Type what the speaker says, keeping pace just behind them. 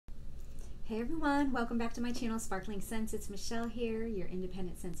Hey everyone, welcome back to my channel, Sparkling Scents. It's Michelle here, your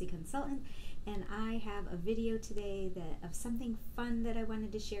independent Scentsy consultant, and I have a video today of something fun that I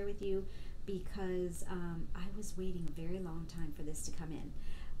wanted to share with you because I was waiting a very long time for this to come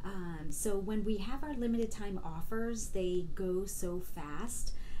in. So when we have our limited time offers, they go so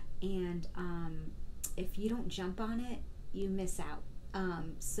fast, and if you don't jump on it, you miss out.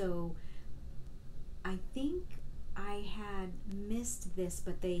 So I think I had missed this,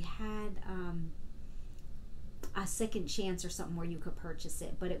 but they had a second chance or something where you could purchase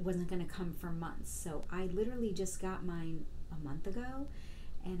it, but it wasn't going to come for months. So I literally just got mine a month ago,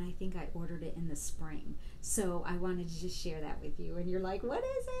 and I think I ordered it in the spring. So I wanted to just share that with you. And you're like, what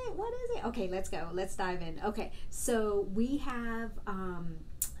is it? What is it? Okay, let's go. Let's dive in. Okay, so we have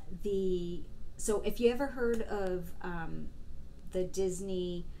so if you ever heard of the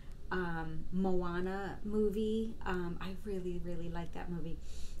Disney Moana movie, I really like that movie,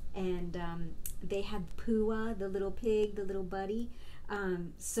 and they had Pua, the little pig, the little buddy,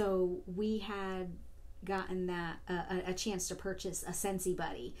 so we had gotten that a chance to purchase a Scentsy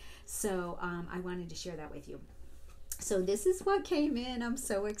buddy, so I wanted to share that with you. So this is what came in. I'm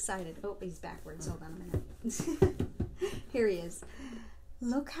so excited. Oh, he's backwards. Hold on a minute. Here he is.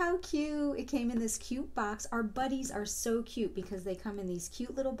 Look how cute. It came in this cute box. Our buddies are so cute because they come in these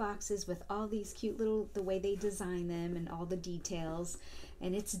cute little boxes with all these cute little, the way they design them and all the details.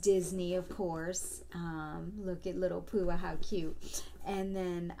 And it's Disney, of course. Look at little Pua, how cute. And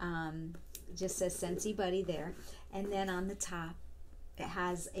then just says Scentsy Buddy there. And then on the top, it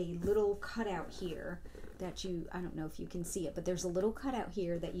has a little cutout here that I don't know if you can see it, but there's a little cutout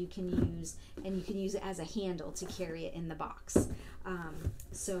here that you can use, and you can use it as a handle to carry it in the box.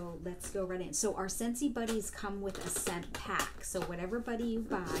 So let's go right in. So our Scentsy Buddies come with a scent pack. So whatever buddy you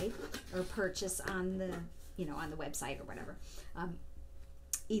buy or purchase on the, on the website or whatever,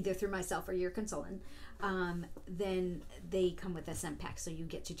 either through myself or your consultant, then they come with a scent pack. So you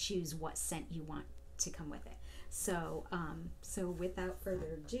get to choose what scent you want to come with it. So, so without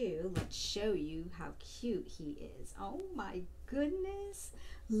further ado, let's show you how cute he is. Oh my goodness,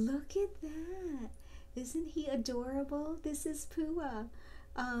 look at that. Isn't he adorable? This is Pua.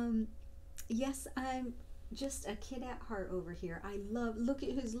 Yes, I'm just a kid at heart over here. Look at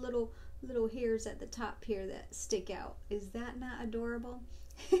his little hairs at the top here that stick out. Is that not adorable?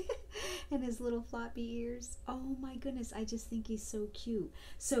 And his little floppy ears. Oh my goodness, I just think he's so cute.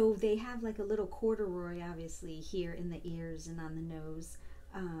 So they have like a little corduroy obviously here in the ears and on the nose.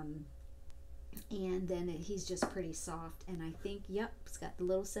 And then he's just pretty soft, and I think, yep, it's got the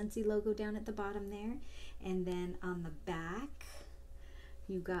little Scentsy logo down at the bottom there. And then on the back,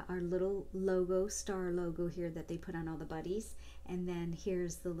 you got our little logo, star logo here that they put on all the buddies. And then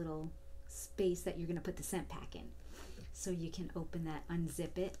here's the little space that you're going to put the scent pack in. So you can open that,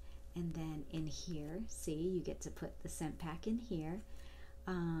 unzip it, and then in here, see, you get to put the scent pack in here.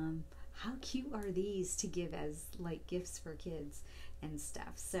 How cute are these to give as like gifts for kids and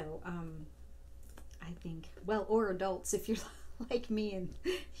stuff? So I think, well, or adults if you're like me and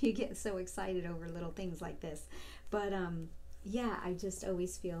you get so excited over little things like this. But yeah, I just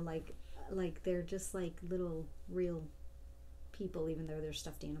always feel like they're just like little real people, even though they're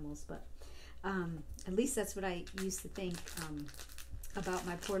stuffed animals. But at least that's what I used to think about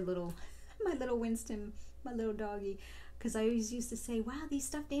my poor little Winston, my little doggy, because I always used to say, wow, these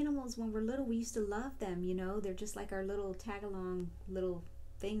stuffed animals, when we're little, we used to love them, they're just like our little tag-along little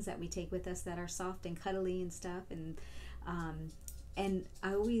things that we take with us that are soft and cuddly and stuff, and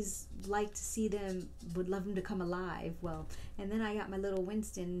I always like to see them, would love them to come alive. Well, and then I got my little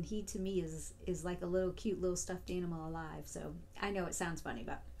Winston. He to me is like a little cute little stuffed animal alive. So I know it sounds funny,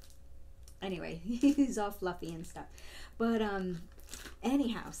 but anyway, he's all fluffy and stuff. But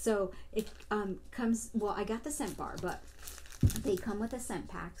anyhow, so it comes, well, I got the scent bar, but they come with a scent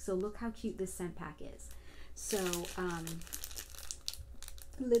pack. So look how cute this scent pack is. So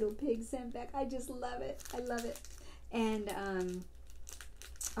little pig scent pack. I just love it. I love it. And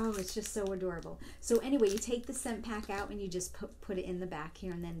oh, it's just so adorable. So anyway, you take the scent pack out and you just put it in the back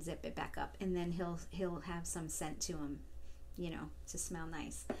here and then zip it back up, and then he'll have some scent to him, to smell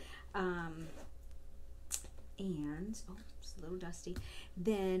nice. And oh, it's a little dusty.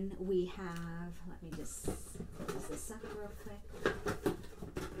 Then we have, let me just close this up real quick.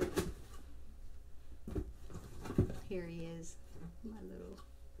 Here he is, my little.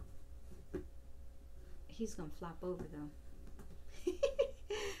 He's gonna flop over though.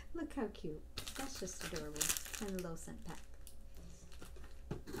 Look how cute. That's just adorable. And a little scent pack.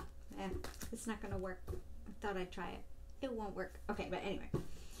 It's not gonna work. I thought I'd try it. It won't work. Okay, but anyway.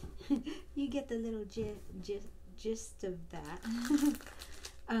 You get the little gist of that.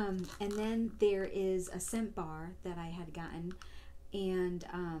 And then there is a scent bar that I had gotten, and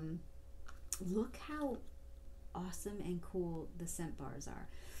look how awesome and cool the scent bars are.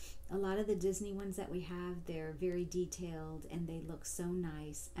 A lot of the Disney ones that we have, they're very detailed and they look so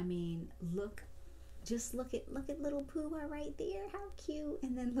nice. I mean, look at little Pua right there, how cute.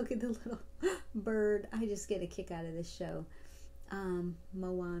 And then look at the little bird. I just get a kick out of this show.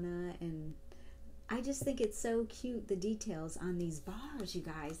 Moana, and I just think it's so cute, the details on these bars, you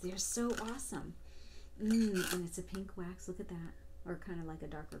guys. They're so awesome. And it's a pink wax, look at that. Or kind of like a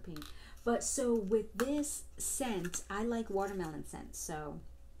darker pink. But so with this scent, I like watermelon scent. So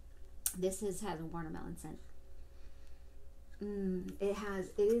this has a watermelon scent.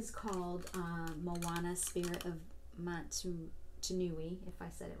 It is called Moana Spirit of Motunui, if I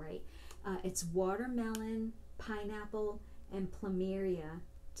said it right. It's watermelon, pineapple, and plumeria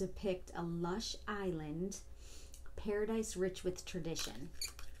depict a lush island, paradise rich with tradition.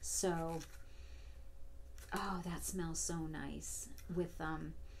 So, oh, that smells so nice with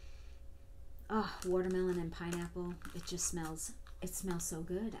watermelon and pineapple. It smells so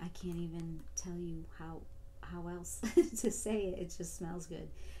good. I can't even tell you how else to say it. It just smells good.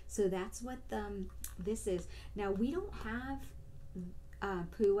 So that's what this is. Now we don't have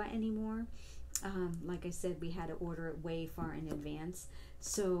Pua anymore. Like I said, we had to order it way far in advance.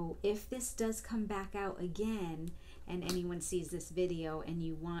 So if this does come back out again and anyone sees this video and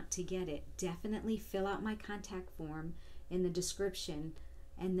you want to get it, definitely fill out my contact form in the description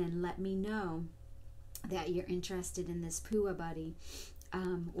and then let me know that you're interested in this Pua Buddy,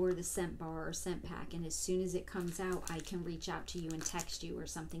 or the scent bar or scent pack. And as soon as it comes out, I can reach out to you and text you or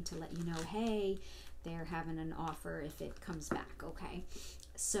something to let you know, hey, they're having an offer if it comes back, okay?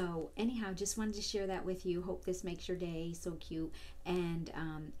 So anyhow, just wanted to share that with you. Hope this makes your day so cute. And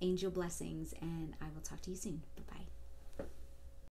angel blessings, and I will talk to you soon. Bye-bye.